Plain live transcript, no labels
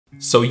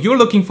So you're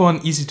looking for an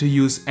easy to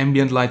use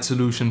ambient light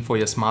solution for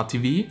your smart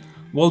TV?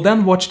 Well,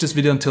 then watch this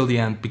video until the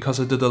end, because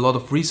I did a lot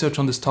of research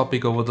on this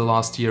topic over the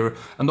last year,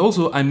 and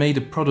also I made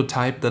a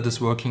prototype that is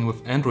working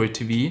with Android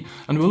TV,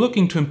 and we're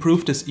looking to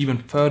improve this even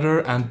further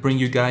and bring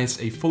you guys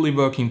a fully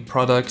working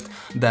product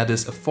that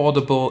is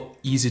affordable,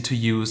 easy to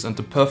use, and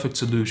the perfect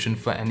solution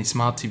for any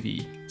smart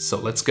TV. So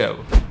let's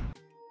go!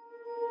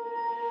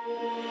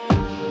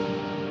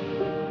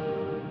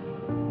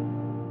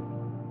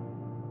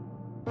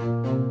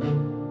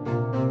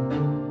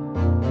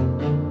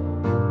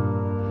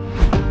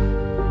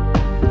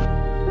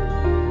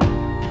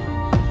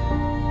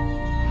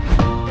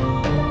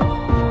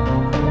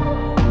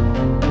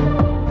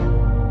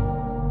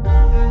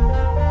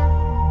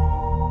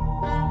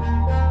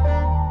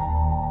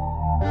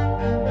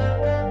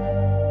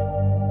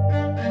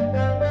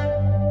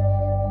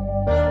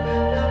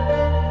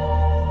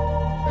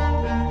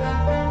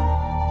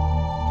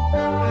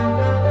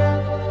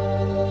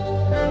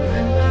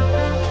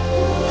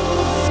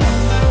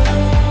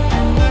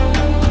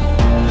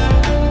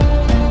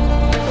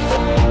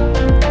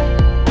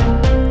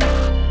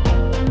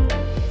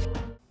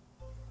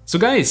 So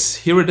guys,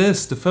 here it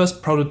is, the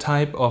first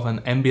prototype of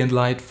an ambient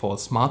light for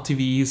smart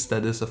TVs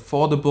that is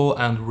affordable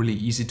and really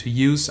easy to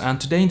use. And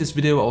today in this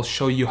video I'll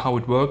show you how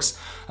it works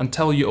and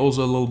tell you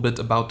also a little bit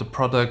about the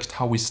product,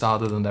 how we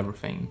started and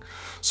everything.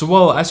 So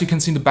well, as you can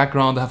see in the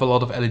background, I have a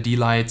lot of LED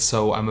lights,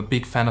 so I'm a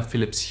big fan of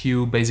Philips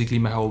Hue. Basically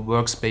my whole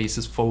workspace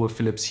is full of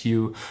Philips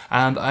Hue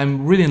and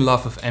I'm really in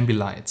love with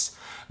Ambilights.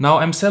 Now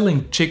I'm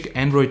selling CHiQ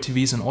Android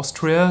TVs in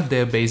Austria.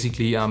 They're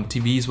basically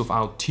TVs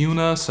without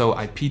tuner, so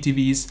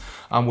IPTVs.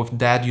 With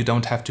that you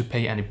don't have to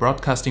pay any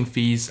broadcasting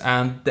fees,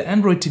 and the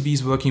Android TV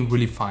is working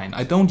really fine.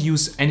 I don't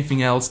use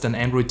anything else than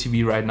Android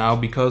TV right now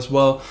because,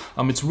 well,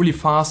 it's really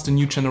fast, the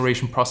new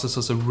generation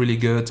processors are really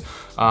good.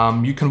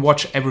 You can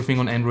watch everything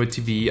on Android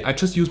TV. I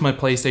just use my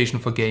PlayStation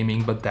for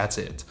gaming, but that's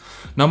it.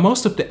 Now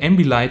most of the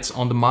Ambilights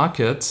on the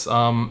market,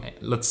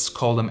 let's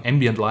call them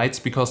ambient lights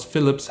because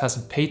Philips has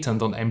a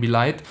patent on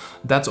Ambilight.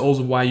 That's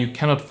also why you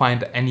cannot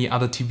find any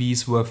other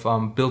TVs with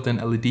built-in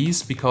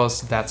LEDs,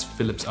 because that's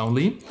Philips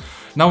only.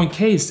 Now in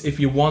case if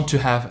you want to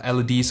have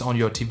LEDs on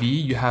your TV,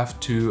 you have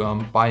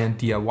to buy a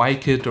DIY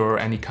kit or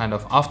any kind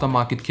of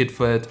aftermarket kit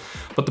for it.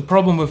 But the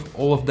problem with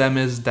all of them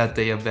is that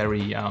they are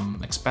very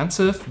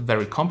expensive,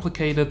 very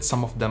complicated.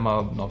 Some of them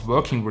are not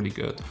working really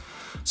good.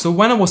 So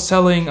when I was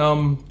selling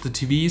the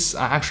TVs,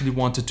 I actually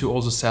wanted to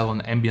also sell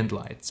on ambient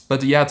lights.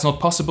 But yeah, it's not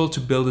possible to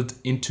build it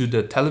into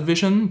the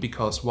television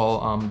because,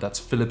 well, that's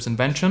Philips'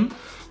 invention.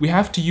 We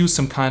have to use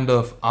some kind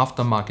of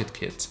aftermarket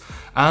kit.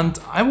 And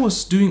I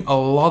was doing a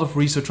lot of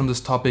research on this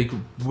topic,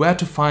 where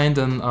to find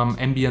an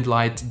ambient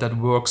light that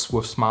works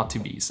with smart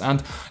TVs.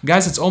 And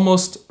guys, it's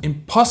almost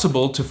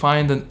impossible to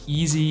find an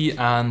easy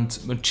and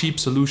cheap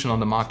solution on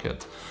the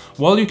market.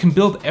 Well, you can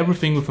build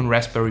everything with a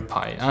Raspberry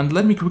Pi, and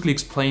let me quickly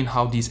explain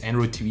how these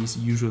Android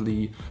TVs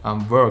usually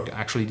work,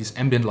 actually these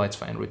ambient lights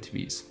for Android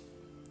TVs.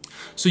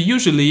 So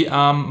usually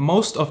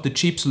most of the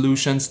cheap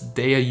solutions,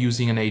 they are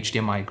using an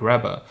HDMI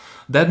grabber.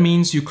 That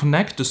means you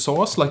connect the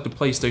source, like the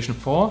PlayStation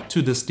 4,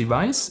 to this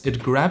device,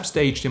 it grabs the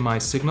HDMI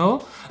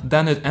signal,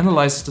 then it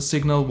analyzes the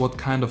signal, what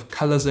kind of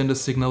colors in the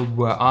signal,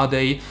 where are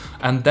they,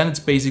 and then it's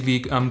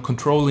basically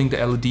controlling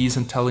the LEDs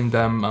and telling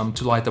them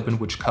to light up in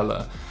which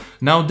color.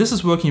 Now this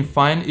is working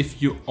fine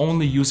if you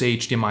only use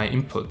HDMI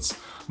inputs,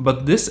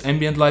 but this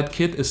ambient light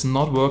kit is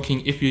not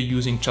working if you're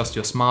using just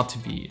your smart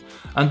TV.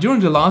 And during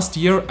the last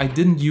year I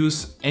didn't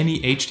use any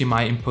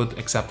HDMI input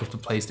except with the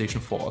PlayStation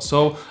 4.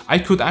 So I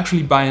could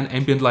actually buy an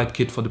ambient light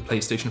kit for the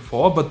PlayStation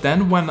 4, but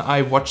then when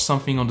I watch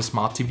something on the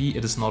smart TV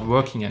it is not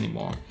working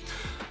anymore.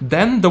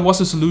 Then there was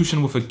a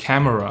solution with a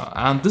camera,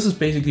 and this is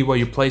basically where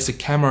you place a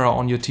camera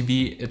on your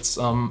TV. It's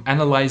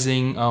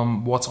analyzing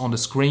what's on the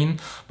screen,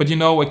 but you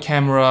know, a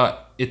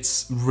camera,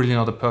 it's really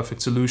not a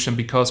perfect solution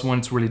because when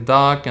it's really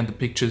dark and the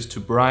picture is too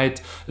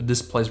bright, it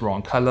displays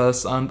wrong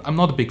colors, and I'm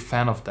not a big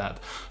fan of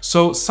that.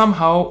 So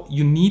somehow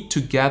you need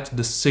to get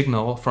the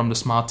signal from the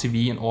smart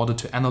TV in order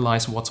to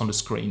analyze what's on the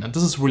screen. And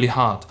this is really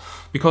hard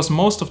because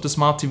most of the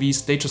smart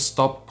TVs, they just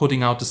stop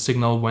putting out the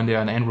signal when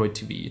they're an Android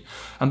TV.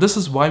 And this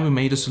is why we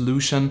made a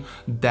solution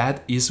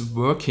that is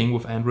working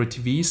with Android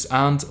TVs,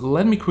 and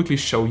let me quickly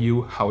show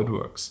you how it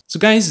works. So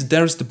guys,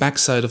 there's the back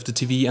side of the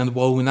TV, and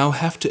well, we now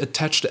have to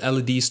attach the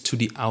LEDs to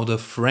the outer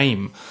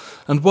frame.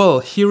 And well,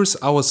 here is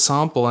our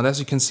sample, and as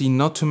you can see,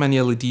 not too many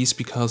LEDs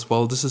because,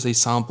 well, this is a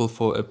sample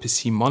for a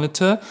PC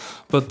monitor,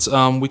 but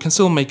we can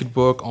still make it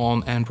work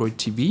on Android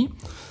TV.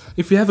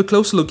 If we have a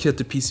closer look here at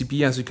the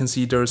PCB, as you can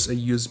see, there's a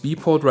USB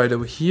port right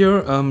over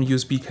here,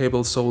 USB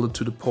cable soldered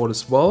to the port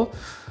as well.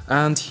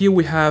 And here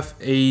we have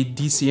a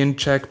DC in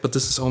jack, but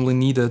this is only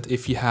needed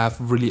if you have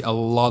really a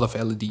lot of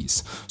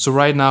LEDs. So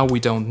right now we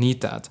don't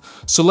need that.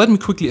 So let me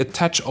quickly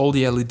attach all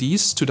the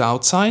LEDs to the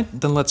outside,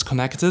 then let's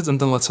connect it, and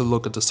then let's have a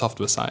look at the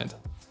software side.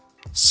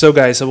 So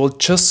guys, I will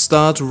just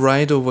start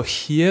right over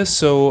here,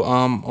 so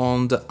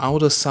on the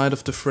outer side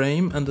of the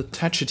frame, and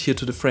attach it here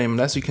to the frame. And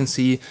as you can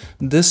see,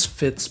 this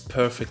fits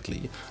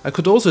perfectly. I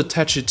could also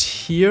attach it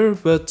here,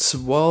 but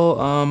well,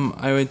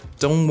 I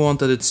don't want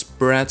that it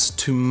spreads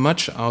too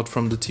much out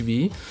from the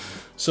TV.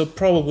 So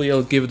probably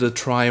I'll give it a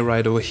try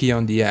right over here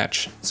on the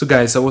edge. So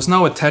guys, I was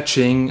now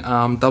attaching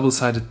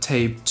double-sided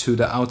tape to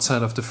the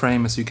outside of the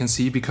frame, as you can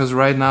see, because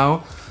right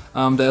now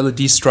the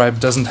LED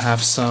stripe doesn't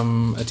have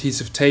some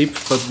adhesive tape,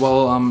 but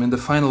well, in the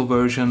final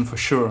version for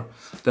sure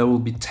there will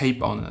be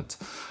tape on it.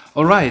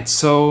 Alright,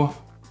 so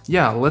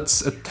yeah,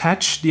 let's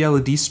attach the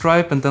LED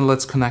stripe and then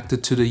let's connect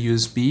it to the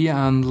USB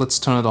and let's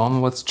turn it on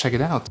and let's check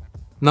it out.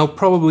 Now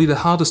probably the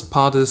hardest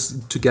part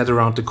is to get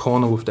around the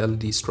corner with the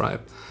LED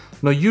stripe.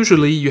 Now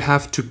usually you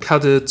have to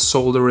cut it,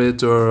 solder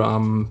it, or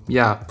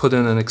yeah, put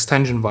in an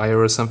extension wire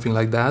or something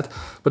like that.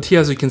 But here,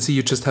 as you can see,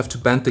 you just have to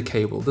bend the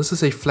cable. This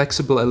is a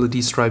flexible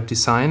LED stripe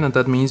design, and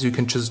that means you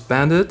can just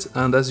bend it,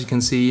 and as you can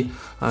see,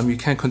 you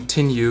can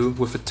continue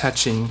with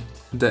attaching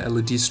the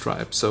LED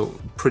stripe, so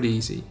pretty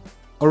easy.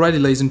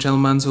 Alrighty, ladies and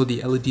gentlemen, so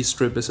the LED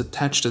strip is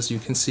attached, as you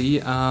can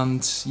see,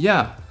 and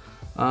yeah,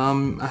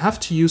 I have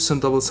to use some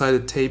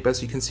double-sided tape,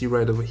 as you can see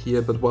right over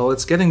here, but well,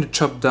 it's getting the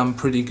job done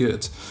pretty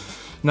good.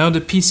 Now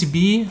the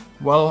PCB,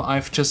 well,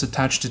 I've just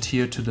attached it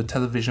here to the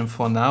television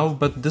for now,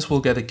 but this will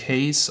get a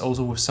case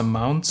also with some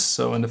mounts,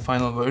 so in the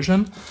final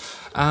version.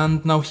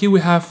 And now here we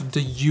have the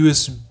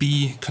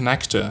USB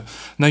connector.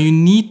 Now you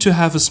need to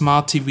have a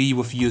smart TV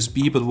with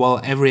USB, but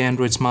well, every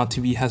Android smart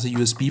TV has a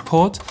USB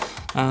port.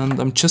 And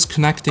I'm just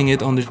connecting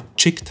it on the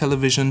ChiQ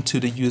television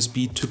to the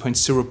USB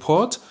 2.0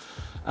 port.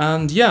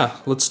 And yeah,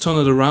 let's turn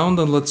it around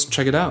and let's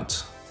check it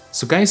out.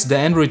 So guys, the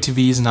Android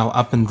TV is now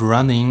up and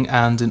running,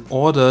 and in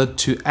order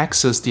to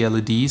access the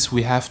LEDs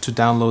we have to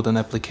download an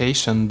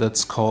application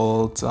that's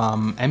called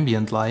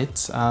Ambient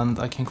Light, and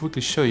I can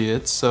quickly show you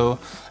it. So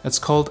it's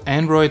called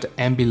Android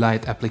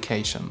Ambilight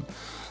application.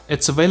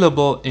 It's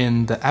available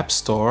in the App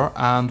Store,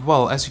 and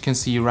well, as you can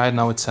see right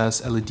now it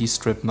says LED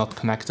strip not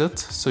connected,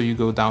 so you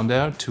go down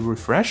there to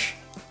refresh,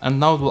 and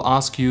now it will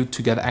ask you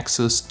to get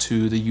access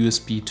to the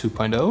USB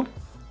 2.0.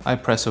 I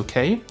press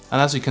OK,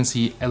 and as you can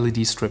see,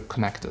 LED strip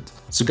connected.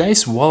 So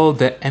guys, while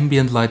the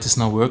ambient light is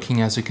now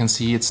working, as you can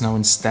see, it's now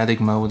in static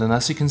mode, and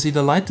as you can see,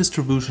 the light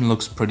distribution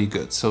looks pretty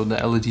good. So the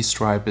LED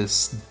stripe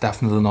is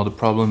definitely not a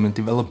problem in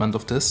development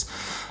of this.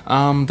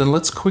 Then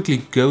let's quickly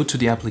go to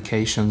the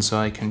application so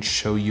I can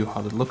show you how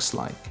it looks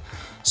like.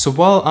 So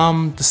while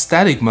the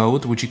static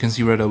mode, which you can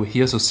see right over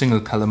here, so single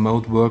color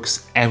mode,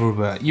 works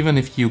everywhere. Even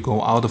if you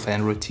go out of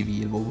Android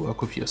TV, it will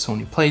work with your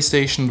Sony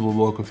PlayStation, it will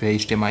work with your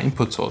HDMI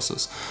input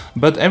sources.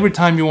 But every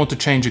time you want to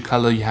change a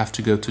color, you have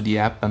to go to the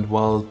app and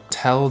well,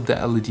 tell the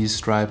LED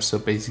stripe, so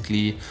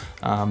basically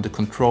the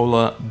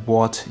controller,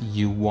 what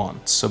you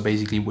want. So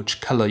basically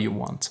which color you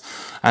want.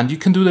 And you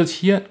can do that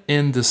here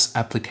in this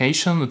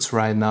application. It's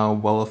right now,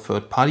 well, a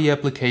third-party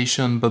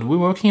application, but we're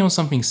working on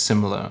something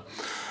similar.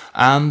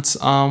 And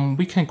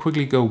we can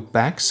quickly go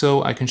back,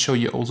 so I can show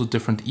you also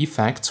different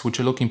effects which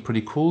are looking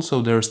pretty cool.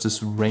 So there's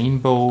this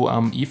rainbow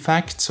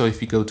effect, so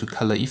if you go to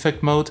color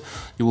effect mode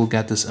you will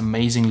get this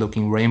amazing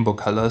looking rainbow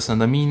colors,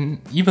 and I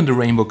mean even the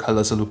rainbow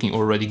colors are looking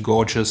already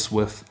gorgeous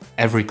with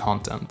every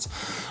content.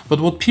 But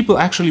what people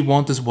actually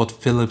want is what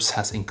Philips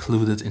has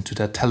included into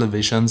their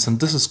televisions, and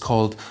this is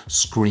called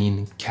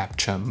screen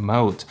capture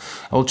mode.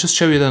 I will just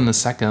show you that in a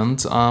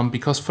second,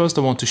 because first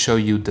I want to show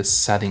you the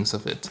settings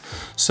of it.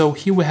 So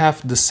here we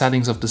have the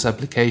settings of this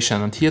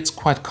application, and here it's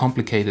quite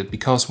complicated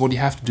because what you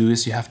have to do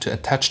is you have to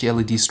attach the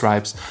LED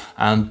stripes,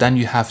 and then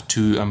you have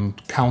to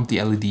count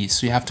the LEDs.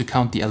 So you have to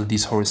count the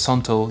LEDs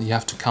horizontal, you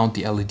have to count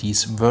the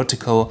LEDs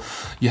vertical,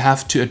 you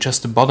have to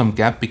adjust the bottom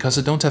gap because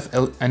I don't have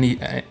any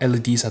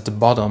LEDs at the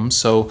bottom,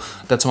 so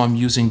that's why I'm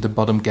using the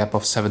bottom gap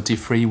of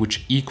 73,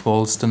 which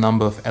equals the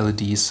number of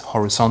LEDs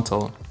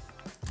horizontal.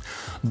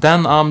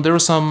 Then there are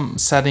some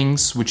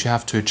settings which you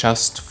have to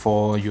adjust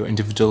for your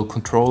individual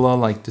controller,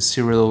 like the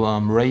serial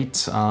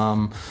rate.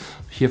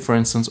 Here, for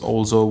instance,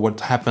 also what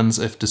happens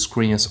if the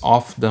screen is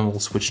off, then we'll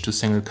switch to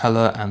single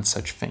color and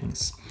such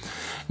things.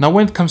 Now,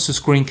 when it comes to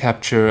screen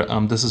capture,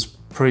 this is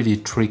pretty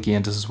tricky,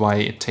 and this is why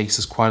it takes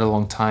us quite a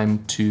long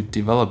time to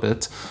develop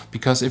it,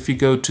 because if you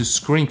go to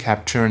screen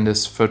capture in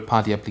this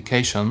third-party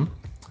application,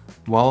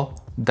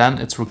 well, then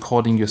it's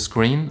recording your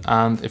screen,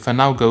 and if I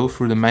now go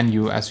through the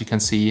menu, as you can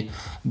see,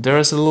 there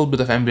is a little bit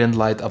of ambient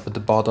light up at the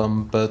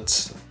bottom,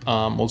 but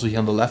also here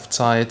on the left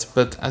side,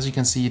 but as you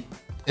can see,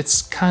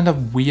 it's kind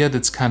of weird,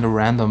 it's kind of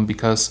random,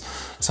 because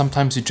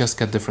sometimes you just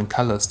get different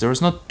colors. There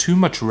is not too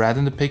much red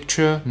in the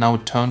picture, now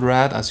it turned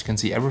red, as you can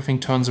see everything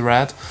turns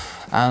red.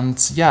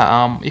 And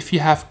yeah, if you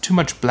have too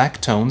much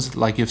black tones,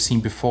 like you've seen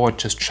before, it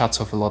just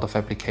shuts off a lot of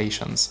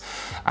applications.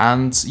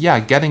 And yeah,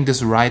 getting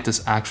this right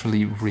is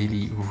actually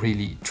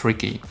really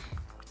tricky.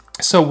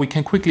 So we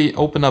can quickly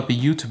open up a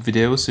YouTube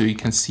video so you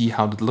can see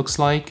how that looks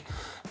like.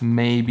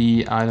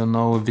 Maybe, I don't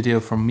know, a video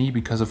from me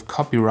because of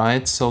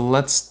copyright. So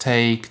let's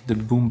take the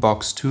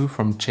Boombox 2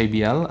 from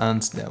JBL,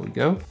 and there we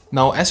go.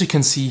 Now, as you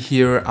can see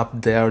here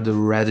up there, the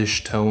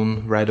reddish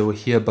tone right over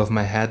here above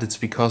my head, it's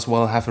because,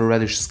 well, I have a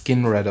reddish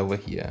skin right over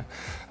here.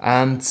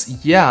 And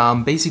yeah,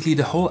 basically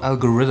the whole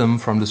algorithm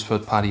from this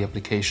third-party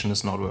application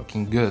is not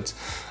working good.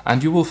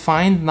 And you will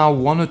find now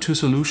 1 or 2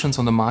 solutions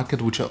on the market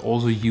which are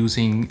also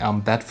using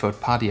that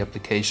third-party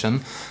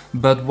application.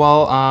 But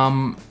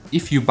well,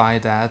 if you buy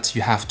that,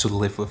 you have to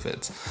live with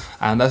it.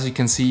 And as you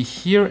can see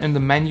here in the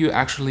menu,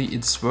 actually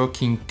it's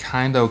working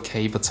kinda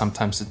okay, but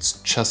sometimes it's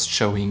just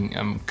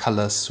showing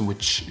colors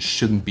which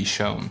shouldn't be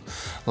shown.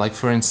 Like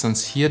for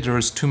instance, here there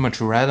is too much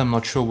red, I'm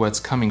not sure where it's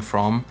coming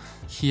from.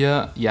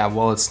 Here, yeah,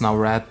 well, it's now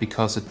red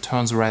because it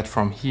turns red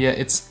from here.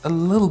 It's a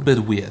little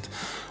bit weird.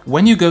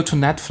 When you go to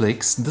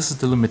Netflix, this is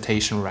the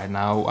limitation right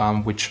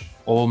now, which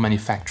all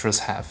manufacturers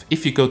have.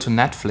 If you go to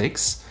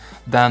Netflix,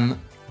 then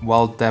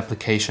well, the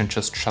application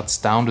just shuts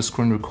down, the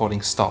screen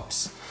recording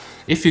stops.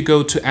 If you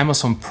go to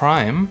Amazon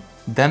Prime,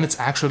 then it's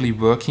actually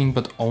working,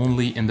 but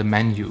only in the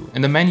menu.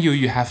 In the menu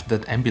you have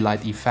that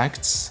Ambilight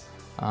effects,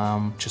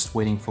 just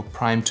waiting for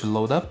Prime to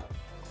load up.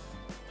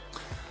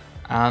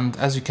 And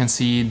as you can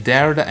see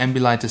there, the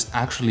Ambilight is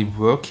actually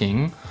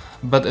working,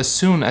 but as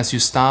soon as you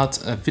start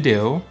a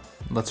video,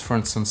 let's for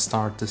instance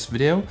start this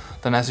video,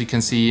 then as you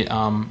can see,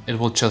 it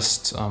will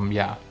just,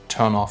 yeah,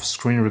 turn off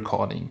screen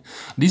recording.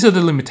 These are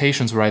the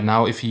limitations right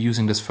now if you're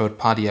using this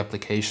third-party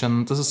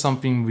application. This is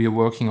something we're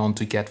working on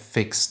to get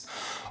fixed.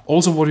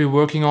 Also, what we're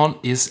working on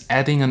is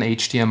adding an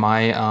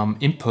HDMI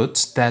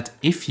input that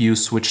if you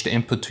switch the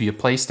input to your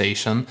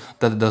PlayStation,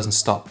 that it doesn't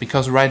stop.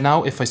 Because right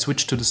now, if I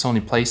switch to the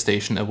Sony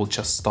PlayStation, it will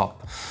just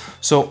stop.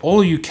 So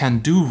all you can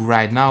do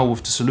right now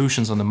with the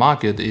solutions on the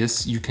market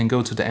is you can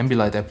go to the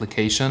Ambilight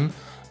application,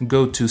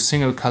 go to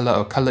single color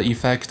or color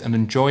effect and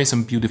enjoy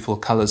some beautiful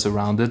colors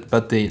around it,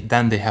 but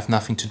then they have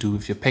nothing to do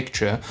with your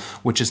picture,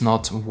 which is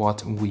not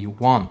what we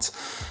want.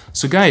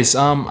 So guys,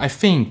 I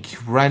think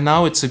right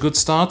now it's a good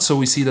start. So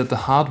we see that the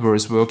hardware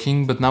is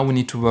working, but now we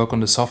need to work on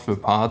the software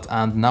part.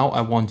 And now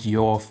I want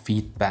your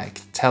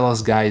feedback. Tell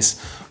us guys,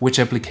 which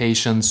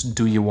applications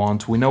do you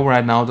want? We know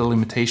right now the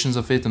limitations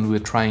of it and we're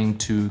trying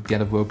to get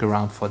a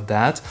workaround for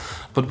that.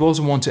 But we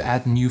also want to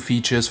add new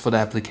features for the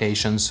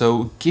application.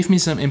 So give me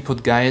some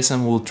input guys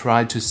and we'll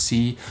try to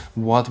see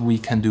what we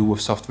can do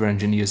with software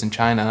engineers in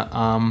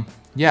China.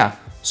 Yeah,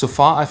 so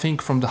far I think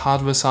from the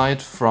hardware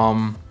side,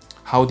 from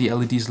how the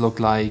LEDs look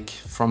like,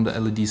 from the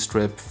LED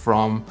strip,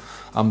 from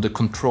the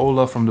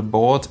controller, from the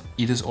board,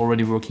 it is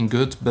already working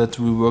good, but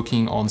we're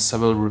working on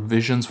several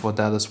revisions for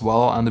that as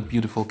well, and a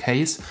beautiful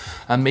case,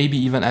 and maybe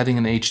even adding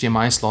an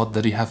HDMI slot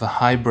that you have a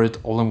hybrid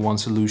all-in-one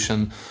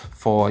solution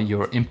for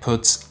your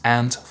inputs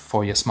and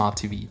for your smart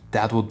TV.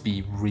 That would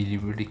be really,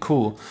 really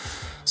cool.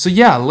 So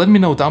yeah, let me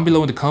know down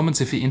below in the comments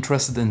if you're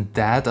interested in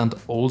that, and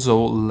also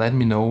let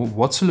me know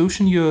what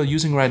solution you're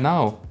using right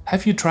now.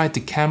 Have you tried the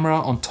camera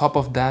on top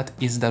of that?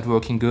 Is that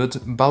working good?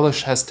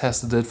 Balash has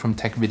tested it from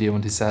Tech Video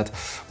and he said,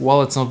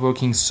 well, it's not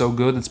working so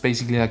good. It's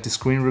basically like the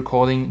screen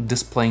recording,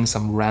 displaying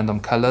some random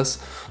colors.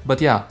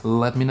 But yeah,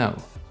 let me know.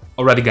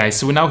 Alrighty guys,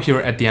 so we're now here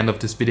at the end of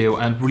this video,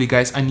 and really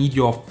guys, I need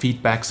your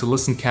feedback, so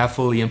listen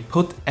carefully and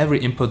put every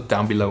input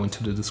down below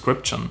into the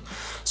description.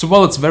 So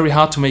while it's very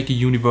hard to make a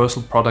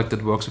universal product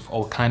that works with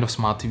all kind of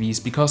smart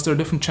TVs, because there are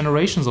different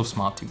generations of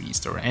smart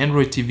TVs. There are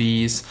Android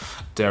TVs,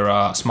 there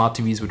are smart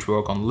TVs which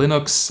work on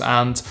Linux,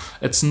 and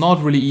it's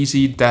not really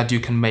easy that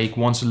you can make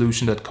one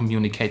solution that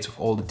communicates with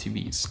all the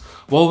TVs.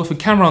 Well, with a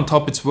camera on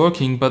top it's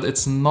working, but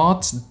it's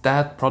not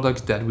that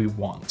product that we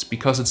want,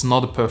 because it's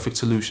not a perfect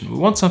solution. We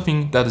want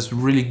something that is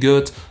really good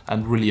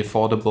and really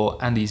affordable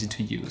and easy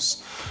to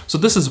use. So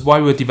this is why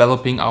we're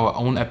developing our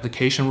own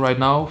application right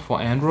now for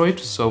Android,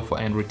 so for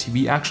Android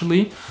TV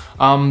actually,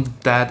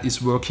 that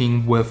is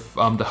working with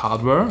the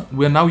hardware.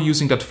 We're now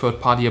using that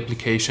third-party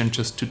application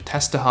just to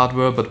test the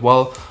hardware, but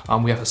well,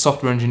 we have a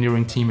software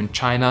engineering team in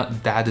China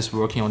that is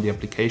working on the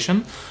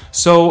application.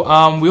 So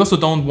we also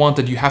don't want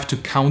that you have to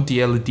count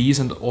the LEDs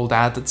and all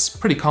that. It's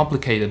pretty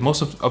complicated.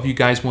 Most of you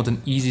guys want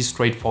an easy,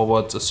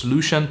 straightforward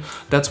solution.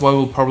 That's why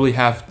we'll probably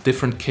have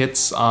different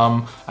kits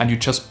and you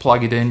just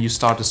plug it in, you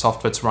start the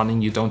software, it's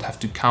running, you don't have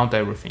to count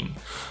everything.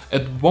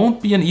 It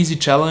won't be an easy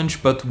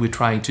challenge, but we're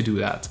trying to do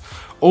that.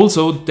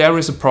 Also, there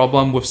is a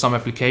problem with some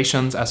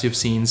applications, as you've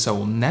seen. So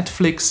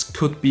Netflix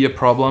could be a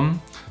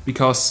problem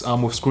because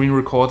with screen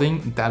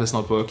recording, that is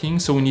not working.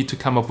 So we need to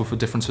come up with a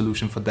different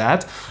solution for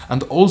that.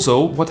 And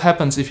also, what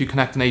happens if you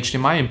connect an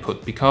HDMI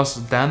input?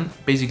 Because then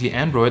basically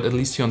Android, at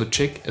least here on the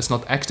CHiQ, is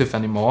not active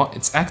anymore.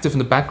 It's active in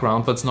the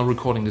background, but it's not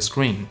recording the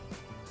screen.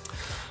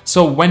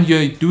 So when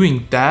you're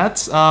doing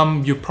that,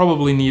 you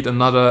probably need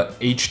another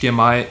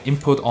HDMI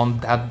input on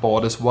that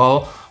board as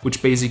well,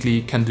 which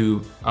basically can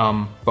do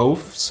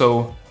both.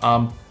 So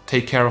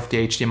take care of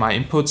the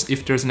HDMI inputs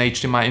if there's an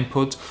HDMI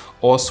input,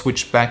 or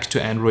switch back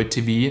to Android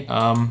TV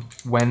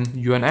when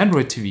you're an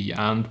Android TV.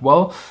 And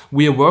well,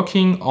 we are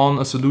working on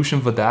a solution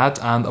for that,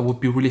 and I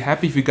would be really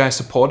happy if you guys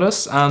support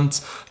us, and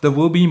there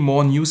will be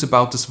more news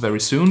about this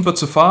very soon. But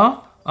so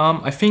far,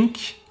 I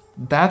think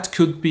that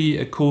could be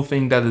a cool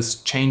thing that is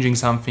changing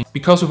something.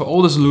 Because with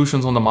all the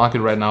solutions on the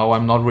market right now,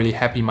 I'm not really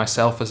happy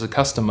myself as a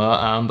customer,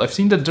 and I've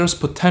seen that there's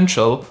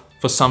potential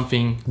for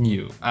something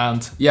new.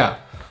 And yeah,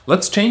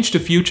 let's change the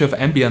future of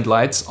ambient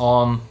lights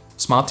on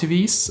smart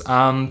TVs,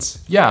 and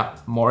yeah,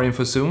 more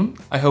info soon.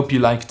 I hope you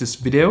liked this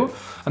video,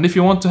 and if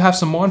you want to have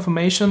some more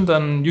information,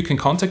 then you can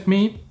contact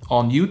me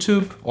on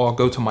YouTube or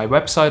go to my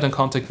website and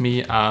contact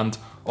me,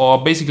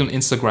 or basically on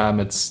Instagram.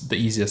 It's the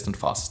easiest and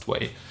fastest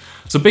way.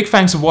 So big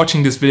thanks for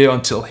watching this video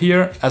until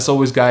here. As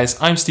always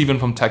guys, I'm Steven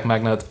from Tech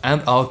Magnet,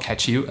 and I'll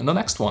catch you in the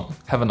next one.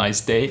 Have a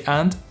nice day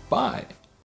and bye!